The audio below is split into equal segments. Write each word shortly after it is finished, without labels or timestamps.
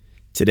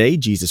Today,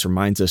 Jesus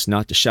reminds us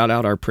not to shout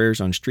out our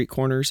prayers on street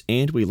corners,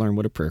 and we learn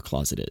what a prayer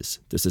closet is.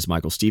 This is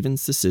Michael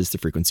Stevens. This is the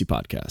Frequency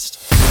Podcast.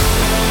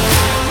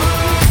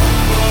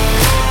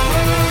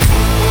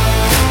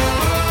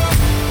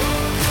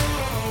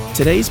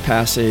 Today's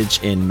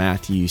passage in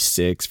Matthew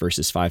 6,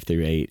 verses 5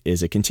 through 8,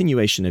 is a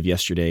continuation of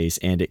yesterday's,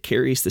 and it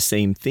carries the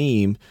same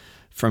theme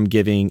from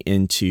giving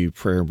into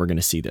prayer. We're going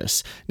to see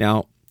this.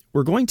 Now,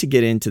 we're going to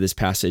get into this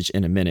passage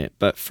in a minute,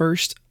 but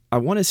first, I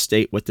want to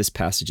state what this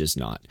passage is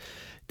not.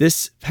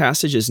 This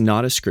passage is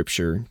not a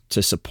scripture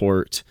to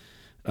support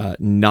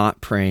not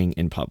praying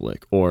in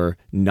public or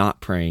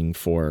not praying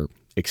for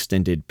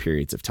extended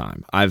periods of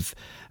time. I've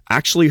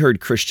actually heard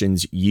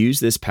Christians use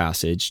this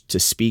passage to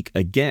speak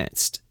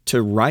against,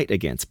 to write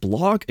against,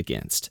 blog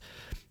against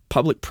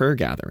public prayer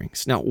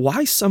gatherings. Now,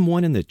 why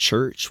someone in the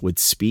church would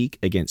speak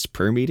against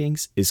prayer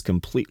meetings is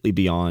completely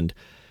beyond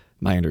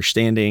my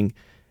understanding.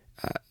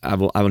 I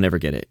will never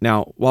get it.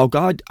 Now,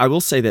 I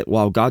will say that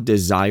while God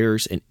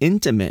desires an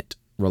intimate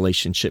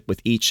relationship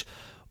with each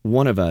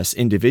one of us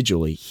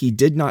individually, He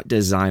did not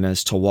design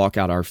us to walk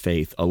out our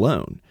faith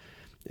alone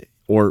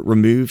or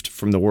removed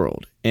from the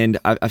world. And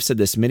I've said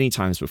this many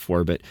times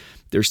before, but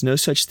there's no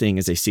such thing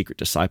as a secret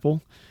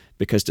disciple,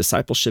 because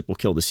discipleship will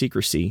kill the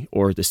secrecy,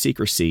 or the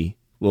secrecy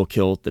will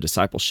kill the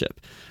discipleship.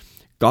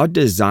 God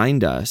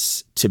designed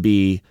us to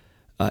be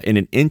in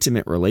an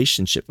intimate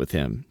relationship with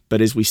Him, but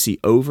as we see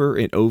over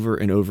and over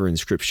and over in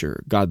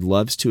Scripture, God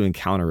loves to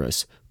encounter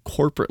us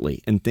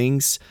corporately, and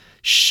things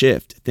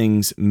shift,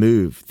 things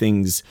move,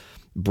 things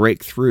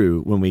break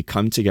through when we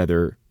come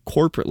together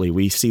corporately.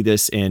 We see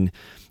this in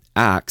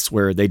Acts,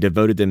 where they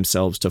devoted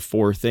themselves to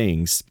 4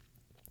 things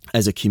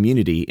as a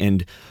community,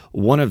 and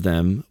one of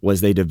them was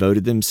they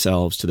devoted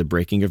themselves to the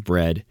breaking of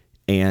bread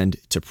and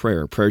to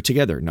prayer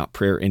together, not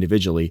prayer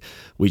individually.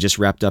 We just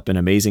wrapped up an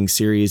amazing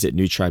series at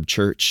New Tribe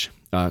Church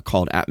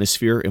called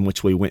Atmosphere, in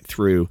which we went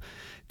through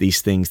these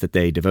things that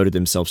they devoted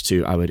themselves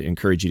to. I would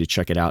encourage you to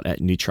check it out at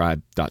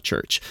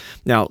newtribe.church.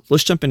 Now,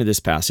 let's jump into this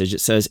passage. It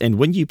says, "And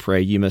when you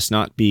pray, you must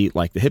not be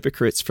like the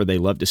hypocrites, for they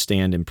love to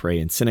stand and pray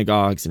in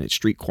synagogues and at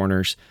street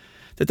corners,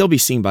 that they'll be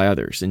seen by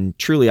others. And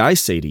truly I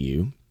say to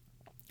you,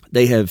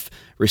 they have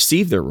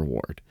received their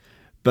reward.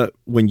 But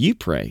when you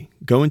pray,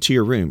 go into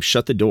your room,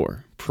 shut the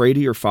door, pray to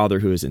your Father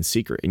who is in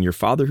secret, and your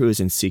Father who is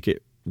in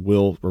secret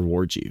will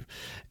reward you.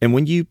 And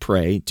when you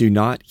pray, do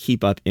not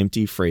heap up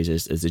empty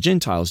phrases as the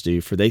Gentiles do,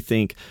 for they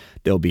think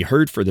they'll be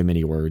heard for their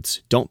many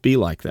words. Don't be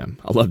like them."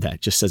 I love that.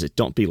 Just says it.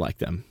 Don't be like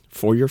them.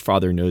 "For your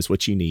Father knows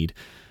what you need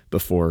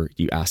before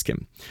you ask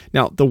Him."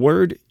 Now, the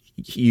word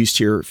used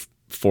here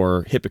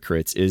for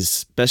hypocrites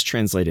is best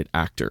translated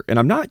actor. And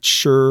I'm not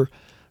sure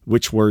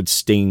which word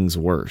stings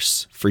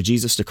worse, for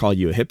Jesus to call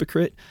you a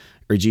hypocrite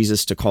or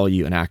Jesus to call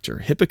you an actor.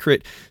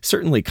 Hypocrite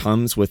certainly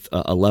comes with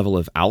a level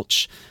of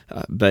ouch,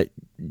 but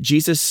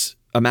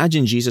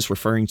imagine Jesus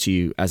referring to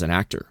you as an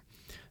actor,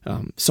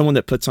 someone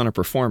that puts on a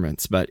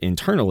performance, but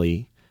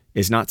internally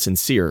is not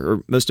sincere,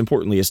 or most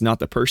importantly, is not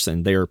the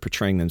person they are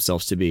portraying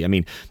themselves to be. I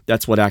mean,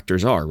 that's what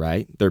actors are,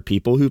 right? They're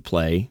people who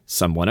play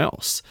someone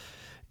else.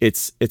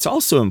 It's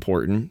also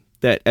important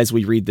that as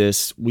we read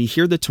this, we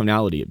hear the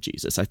tonality of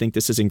Jesus. I think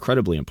this is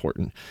incredibly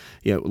important.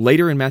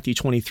 Later in Matthew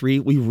 23,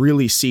 we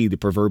really see the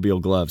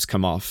proverbial gloves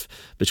come off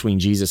between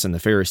Jesus and the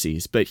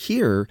Pharisees. But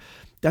here,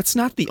 that's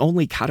not the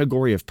only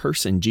category of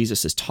person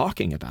Jesus is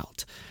talking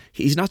about.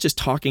 He's not just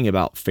talking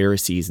about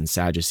Pharisees and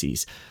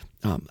Sadducees.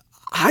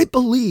 I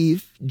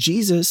believe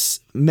Jesus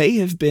may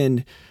have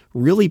been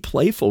really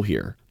playful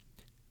here,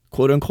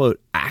 quote unquote,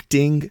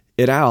 acting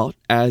it out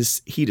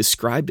as He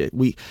described it.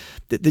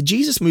 The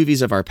Jesus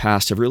movies of our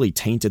past have really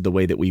tainted the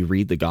way that we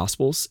read the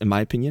Gospels, in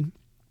my opinion.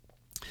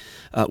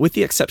 With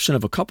the exception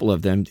of a couple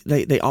of them,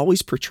 they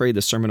always portray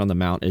the Sermon on the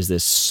Mount as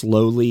this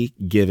slowly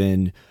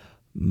given,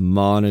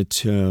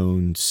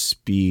 monotone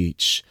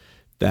speech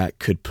that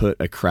could put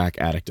a crack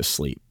addict to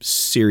sleep.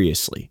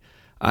 Seriously.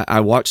 I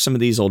watch some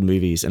of these old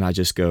movies and I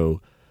just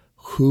go,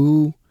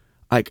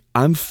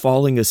 I'm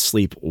falling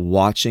asleep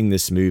watching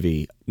this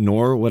movie,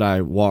 nor would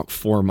I walk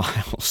 4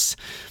 miles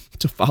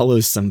to follow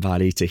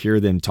somebody to hear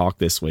them talk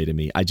this way to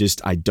me. I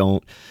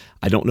don't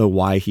know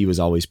why He was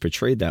always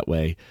portrayed that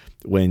way,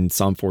 when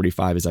Psalm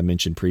 45, as I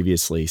mentioned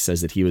previously, says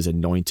that He was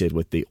anointed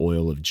with the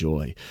oil of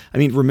joy. I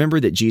mean, remember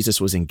that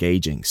Jesus was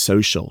engaging,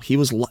 social. He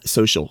was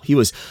He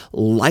was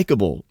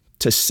likable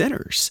to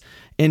sinners.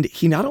 And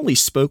He not only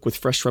spoke with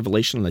fresh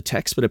revelation on the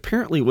text, but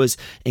apparently was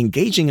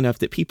engaging enough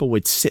that people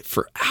would sit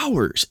for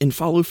hours and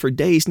follow for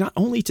days, not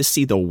only to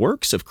see the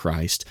works of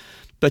Christ,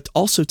 but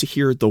also to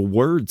hear the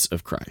words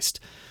of Christ.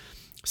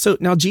 So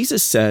now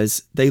Jesus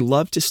says they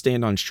love to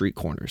stand on street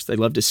corners. They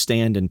love to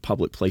stand in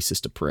public places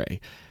to pray.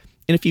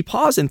 And if you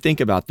pause and think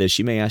about this,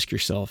 you may ask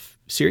yourself,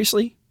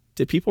 seriously?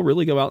 Did people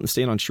really go out and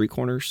stand on street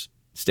corners,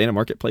 stand at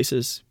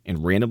marketplaces,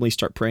 and randomly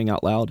start praying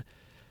out loud?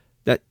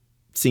 That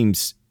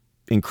seems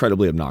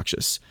incredibly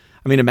obnoxious.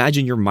 I mean,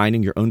 imagine you're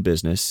minding your own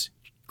business,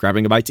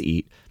 grabbing a bite to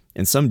eat,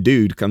 and some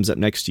dude comes up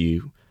next to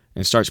you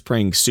and starts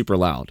praying super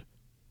loud.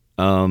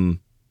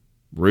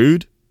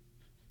 Rude?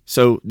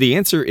 So the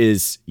answer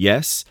is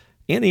yes,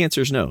 And the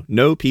answer is no.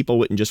 No, people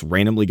wouldn't just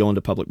randomly go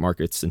into public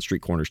markets and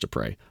street corners to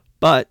pray,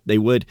 but they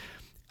would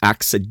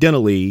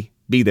accidentally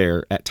be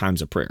there at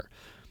times of prayer.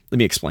 Let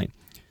me explain.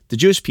 The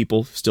Jewish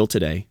people still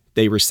today,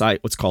 they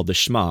recite what's called the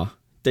Shema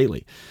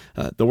daily.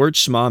 The word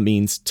Shema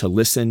means to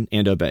listen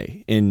and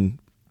obey. In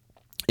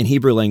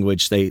Hebrew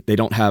language, they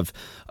don't have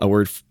a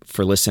word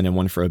for listen and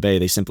one for obey.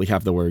 They simply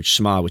have the word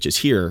Shema, which is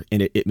here,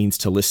 and it means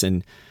to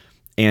listen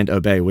and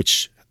obey,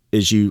 which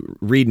as you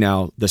read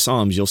now the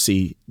Psalms, you'll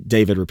see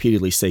David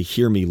repeatedly say,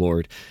 "Hear me,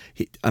 Lord."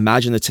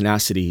 Imagine the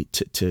tenacity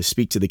to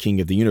speak to the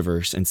King of the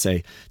universe and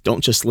say,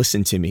 don't just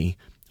listen to me,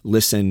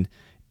 listen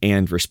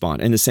and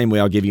respond. In the same way,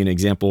 I'll give you an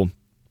example.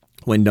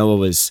 When Noah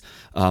was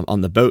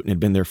on the boat and had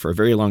been there for a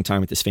very long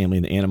time with his family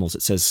and the animals,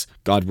 it says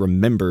God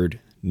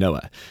remembered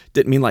Noah.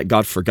 Didn't mean like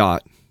God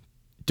forgot,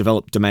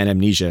 developed demand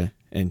amnesia,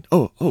 and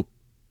oh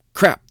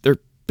crap, they're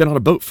been on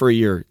a boat for a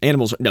year.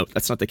 Animals, no,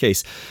 that's not the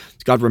case.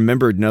 God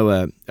remembered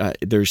Noah.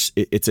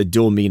 It's a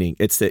dual meaning.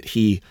 It's that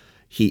he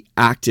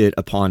acted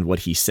upon what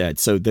he said.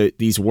 So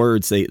these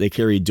words, they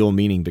carry dual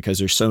meaning because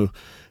there's so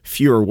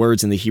fewer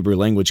words in the Hebrew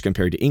language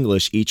compared to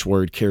English. Each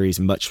word carries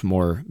much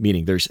more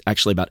meaning. There's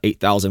actually about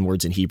 8,000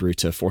 words in Hebrew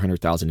to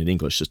 400,000 in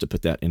English, just to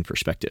put that in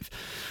perspective.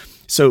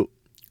 So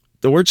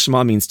the word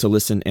Shema means to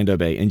listen and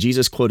obey. And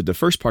Jesus quoted the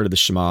first part of the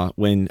Shema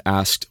when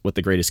asked what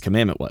the greatest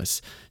commandment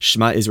was.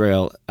 Shema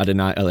Israel,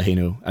 Adonai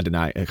Eloheinu,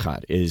 Adonai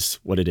Echad is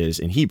what it is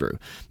in Hebrew.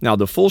 Now,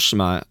 the full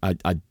Shema,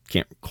 I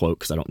can't quote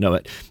because I don't know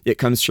it. It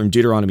comes from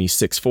Deuteronomy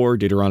 6:4,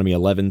 Deuteronomy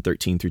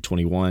 11:13 through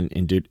 21,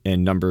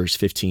 and Numbers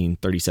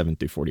 15:37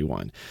 through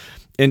 41.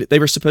 And they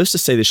were supposed to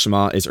say the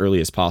Shema as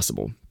early as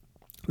possible.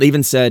 They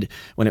even said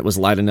when it was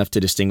light enough to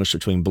distinguish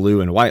between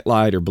blue and white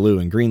light or blue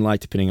and green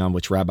light, depending on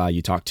which rabbi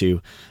you talk to.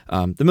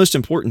 The most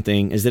important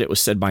thing is that it was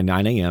said by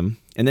 9 a.m.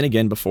 and then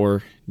again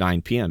before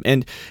 9 p.m.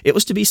 And it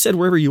was to be said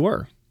wherever you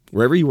were.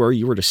 Wherever you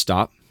were to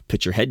stop,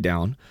 put your head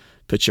down,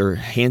 put your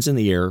hands in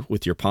the air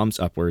with your palms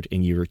upward,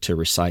 and you were to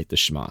recite the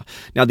Shema.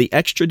 Now, the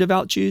extra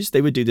devout Jews,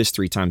 they would do this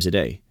 3 times a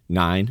day,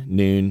 9,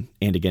 noon,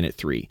 and again at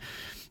 3.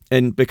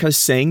 And because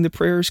saying the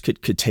prayers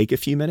could take a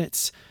few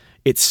minutes,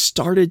 it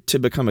started to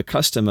become a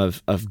custom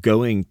of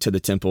going to the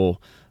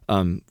temple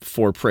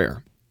for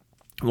prayer.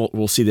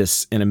 We'll see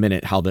this in a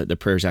minute, how the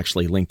prayers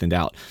actually lengthened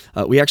out.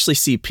 We actually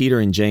see Peter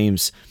and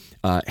James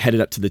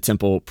headed up to the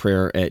temple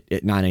prayer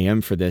at 9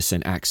 a.m. for this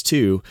in Acts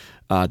 2,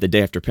 the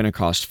day after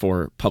Pentecost,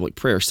 for public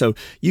prayer. So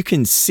you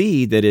can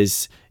see that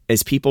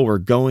as people were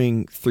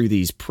going through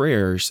these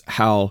prayers,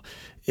 how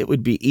it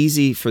would be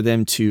easy for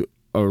them to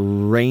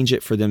arrange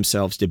it for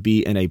themselves to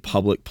be in a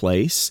public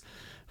place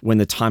when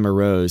the time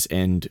arose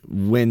and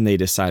when they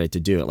decided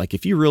to do it. Like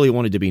if you really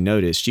wanted to be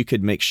noticed, you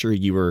could make sure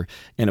you were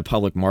in a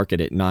public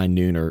market at 9,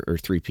 noon, or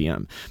 3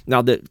 p.m.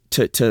 Now,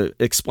 to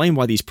explain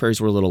why these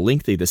prayers were a little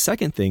lengthy, the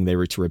second thing they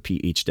were to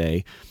repeat each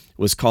day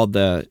was called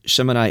the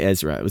Shemoneh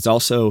Ezra. It was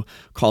also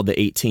called the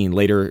 18.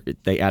 Later,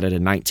 they added a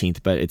 19th,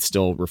 but it's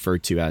still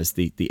referred to as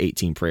the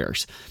 18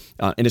 prayers.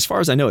 And as far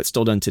as I know, it's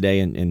still done today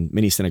in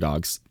many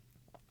synagogues.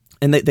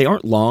 And they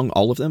aren't long,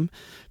 all of them,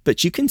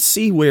 but you can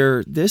see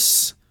where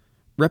this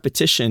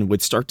repetition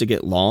would start to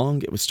get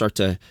long. It would start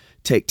to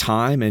take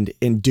time, and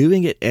in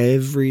doing it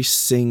every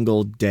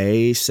single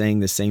day, saying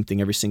the same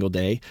thing every single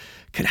day,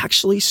 could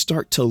actually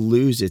start to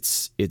lose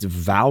its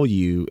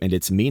value and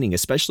its meaning,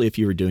 especially if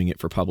you were doing it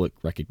for public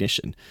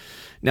recognition.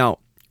 Now,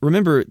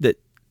 remember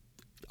that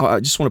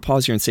I just want to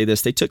pause here and say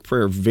this. They took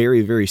prayer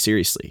very, very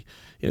seriously.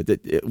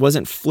 That it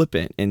wasn't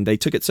flippant, and they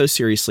took it so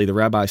seriously. The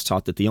rabbis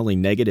taught that the only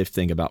negative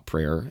thing about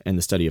prayer and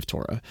the study of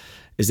Torah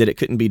is that it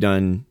couldn't be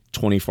done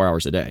 24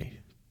 hours a day,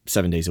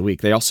 7 days a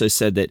week. They also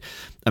said that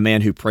a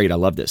man who prayed, I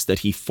love this, that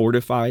he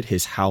fortified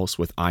his house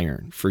with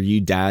iron. For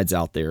you dads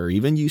out there, or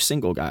even you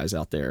single guys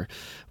out there,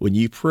 when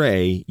you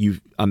pray, you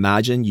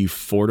imagine you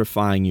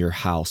fortifying your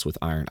house with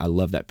iron. I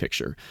love that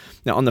picture.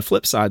 Now, on the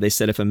flip side, they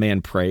said if a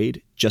man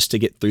prayed just to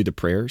get through the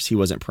prayers, he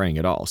wasn't praying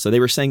at all. So they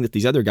were saying that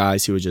these other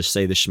guys who would just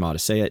say the Shema to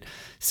say it,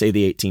 say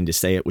the 18 to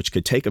say it, which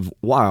could take a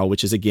while,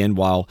 which is again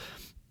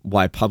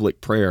why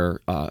public prayer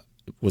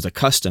was a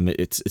custom.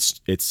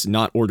 It's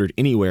not ordered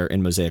anywhere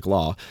in Mosaic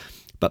law,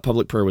 but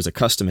public prayer was a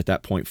custom at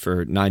that point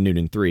for 9, noon,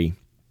 and 3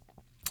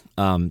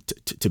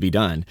 to be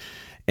done.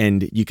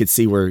 And you could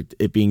see where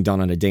it being done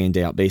on a day in,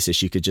 day out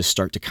basis, you could just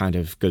start to kind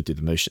of go through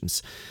the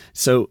motions.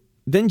 So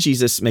then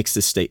Jesus makes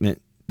this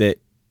statement that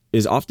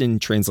is often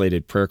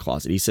translated prayer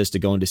closet. He says to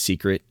go into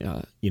secret.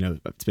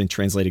 It's been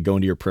translated go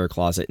into your prayer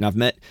closet. And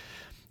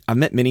I've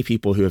met many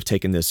people who have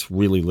taken this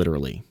really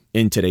literally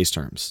in today's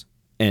terms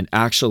and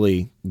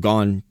actually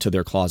gone to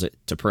their closet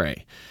to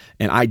pray.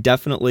 And I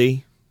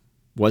definitely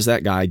was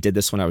that guy. I did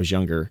this when I was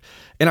younger.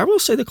 And I will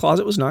say the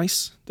closet was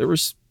nice. There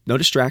was no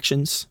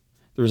distractions.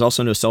 There was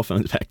also no cell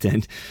phones back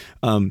then.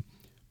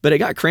 But it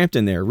got cramped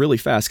in there really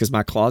fast because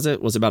my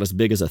closet was about as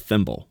big as a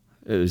thimble.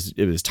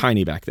 It was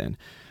tiny back then.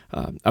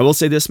 I will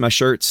say this, my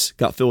shirts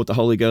got filled with the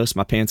Holy Ghost.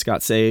 My pants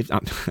got saved.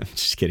 I'm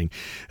just kidding.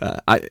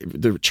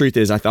 The truth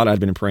is I thought I'd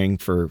been praying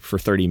for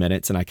 30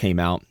 minutes and I came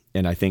out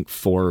and I think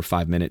 4 or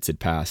 5 minutes had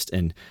passed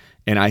and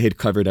And I had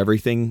covered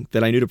everything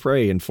that I knew to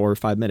pray in 4 or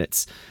 5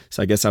 minutes.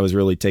 So I guess I was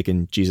really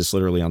taking Jesus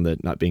literally on the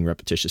not being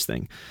repetitious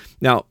thing.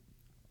 Now,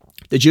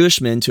 the Jewish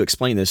men, to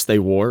explain this, they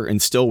wore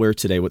and still wear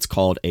today what's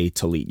called a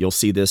tallit. You'll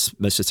see this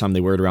most of the time. They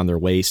wear it around their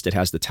waist. It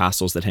has the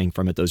tassels that hang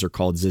from it. Those are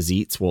called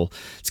zizits. Well,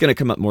 it's going to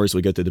come up more as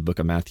we go through the book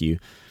of Matthew.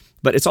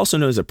 But it's also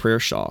known as a prayer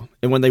shawl.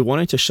 And when they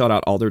wanted to shut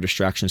out all their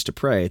distractions to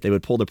pray, they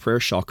would pull the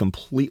prayer shawl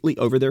completely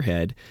over their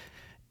head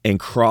and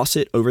cross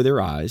it over their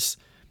eyes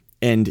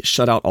and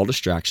shut out all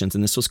distractions.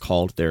 And this was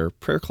called their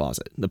prayer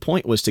closet. The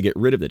point was to get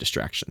rid of the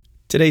distraction.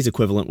 Today's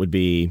equivalent would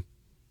be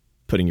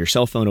putting your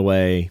cell phone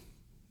away,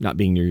 not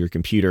being near your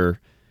computer,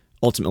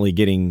 ultimately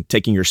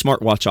taking your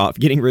smartwatch off,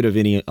 getting rid of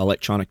any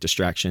electronic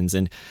distractions.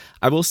 And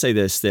I will say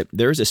this, that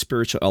there's a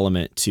spiritual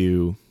element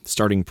to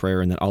starting prayer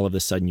and then all of a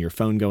sudden your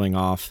phone going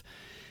off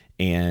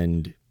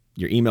and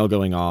your email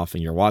going off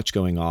and your watch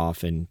going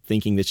off and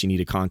thinking that you need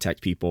to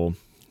contact people.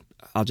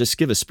 I'll just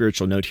give a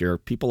spiritual note here.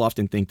 People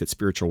often think that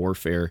spiritual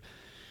warfare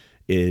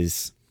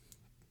is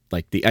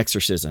like the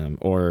exorcism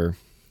or,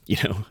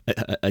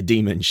 a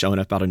demon showing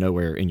up out of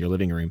nowhere in your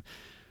living room.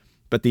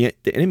 But the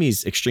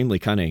enemy's extremely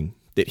cunning,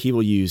 that he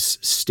will use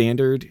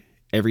standard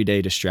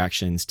everyday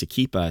distractions to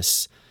keep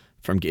us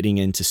from getting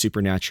into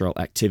supernatural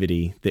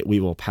activity that we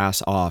will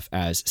pass off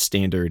as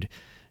standard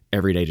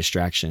everyday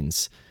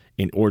distractions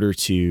in order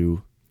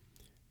to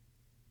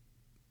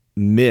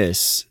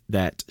miss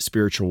that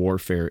spiritual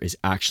warfare is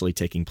actually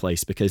taking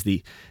place, because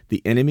the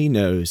enemy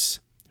knows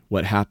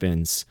what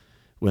happens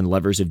when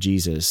lovers of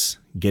Jesus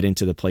get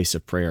into the place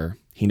of prayer.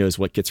 He knows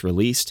what gets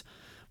released,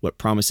 what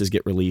promises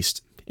get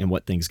released, and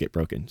what things get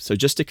broken. So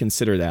just to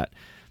consider that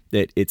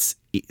it's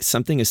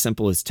something as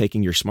simple as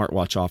taking your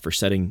smartwatch off or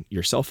setting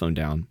your cell phone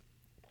down.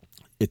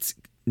 It's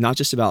not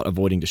just about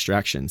avoiding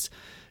distractions.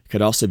 It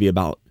could also be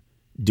about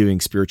doing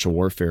spiritual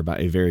warfare by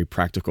a very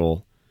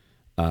practical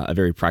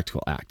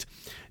act.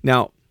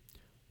 Now,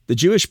 the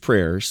Jewish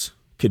prayers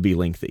could be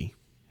lengthy,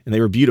 and they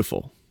were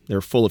beautiful. They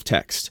were full of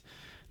text.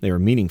 They were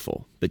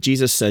meaningful. But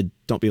Jesus said,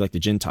 don't be like the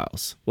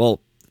Gentiles.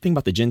 Well, the thing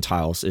about the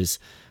Gentiles is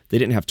they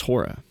didn't have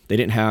Torah. They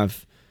didn't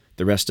have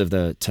the rest of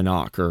the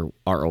Tanakh or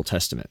our Old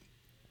Testament.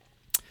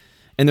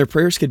 And their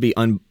prayers could be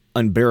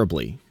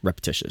unbearably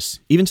repetitious,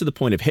 even to the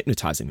point of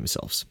hypnotizing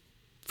themselves.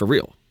 For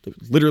real. They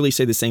literally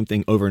say the same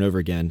thing over and over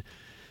again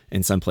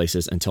in some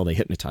places until they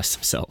hypnotize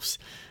themselves.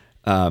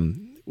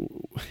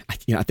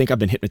 I think I've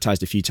been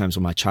hypnotized a few times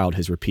when my child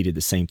has repeated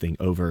the same thing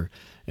over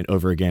and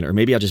over again, or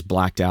maybe I just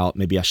blacked out.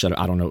 Maybe I shut it.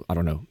 I don't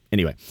know.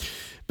 Anyway,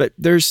 but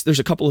there's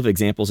a couple of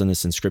examples in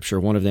this in Scripture.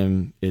 One of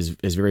them is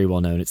very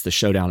well known. It's the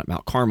showdown at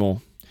Mount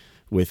Carmel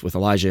with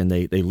Elijah, and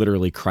they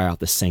literally cry out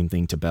the same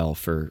thing to Baal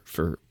for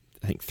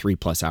I think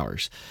 3+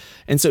 hours.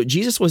 And so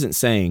Jesus wasn't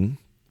saying,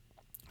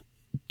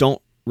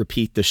 don't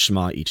repeat the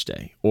Shema each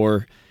day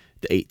or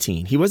the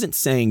 18. He wasn't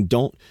saying,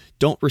 don't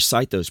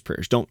recite those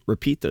prayers. Don't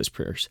repeat those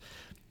prayers.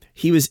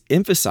 He was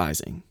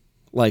emphasizing,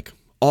 like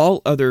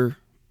all other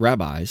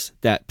rabbis,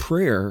 that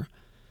prayer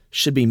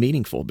should be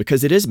meaningful,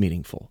 because it is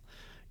meaningful.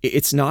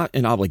 It's not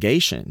an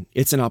obligation.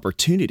 It's an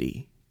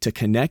opportunity to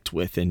connect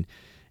with and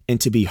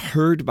to be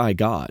heard by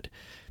God.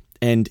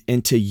 And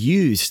to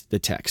use the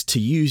text, to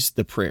use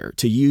the prayer,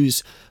 to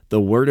use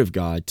the word of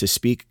God, to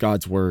speak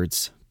God's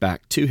words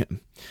back to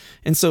him.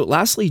 And so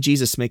lastly,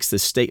 Jesus makes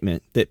this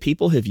statement that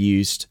people have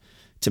used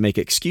to make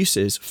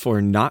excuses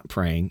for not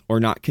praying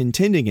or not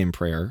contending in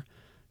prayer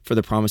for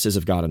the promises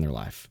of God in their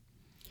life.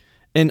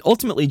 And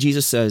ultimately,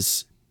 Jesus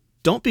says,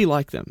 don't be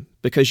like them,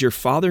 because your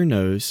Father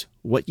knows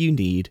what you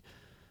need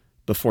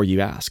before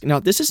you ask. Now,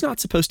 this is not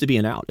supposed to be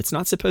an out. It's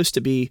not supposed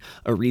to be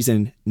a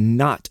reason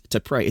not to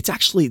pray. It's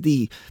actually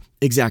the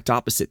exact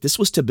opposite. This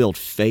was to build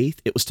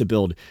faith. It was to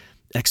build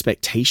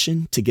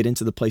expectation to get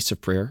into the place of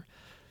prayer.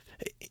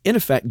 In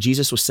effect,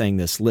 Jesus was saying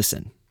this: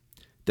 listen,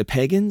 the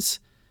pagans,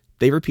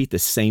 they repeat the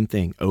same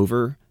thing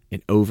over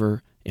and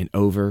over and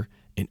over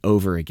and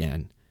over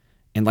again.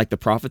 And like the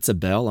prophets of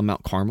Baal on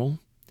Mount Carmel,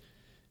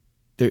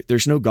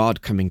 there's no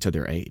God coming to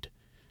their aid.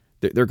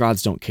 Their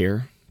gods don't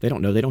care. They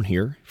don't know. They don't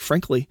hear.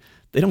 Frankly,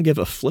 they don't give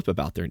a flip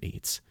about their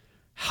needs.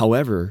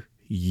 However,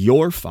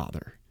 your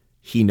Father,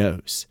 he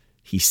knows,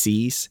 he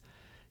sees,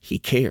 he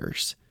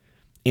cares,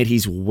 and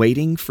he's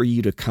waiting for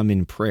you to come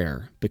in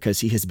prayer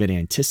because he has been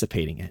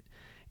anticipating it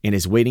and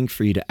is waiting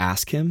for you to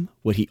ask him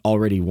what he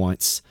already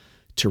wants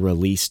to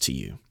release to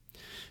you.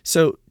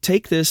 So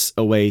take this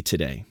away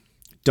today.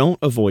 Don't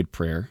avoid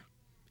prayer.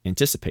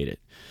 Anticipate it.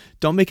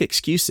 Don't make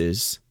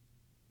excuses.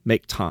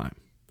 Make time.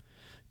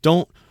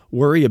 Don't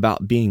worry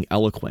about being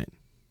eloquent.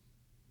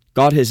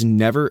 God has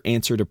never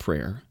answered a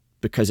prayer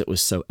because it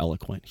was so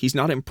eloquent. He's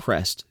not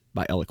impressed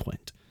by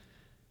eloquent,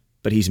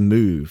 but he's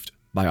moved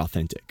by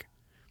authentic.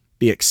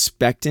 Be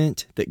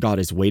expectant that God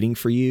is waiting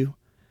for you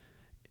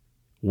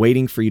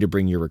to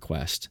bring your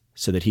request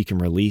so that he can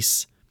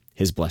release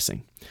his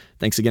blessing.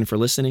 Thanks again for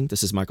listening.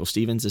 This is Michael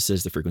Stevens. This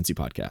is the Frequency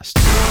Podcast.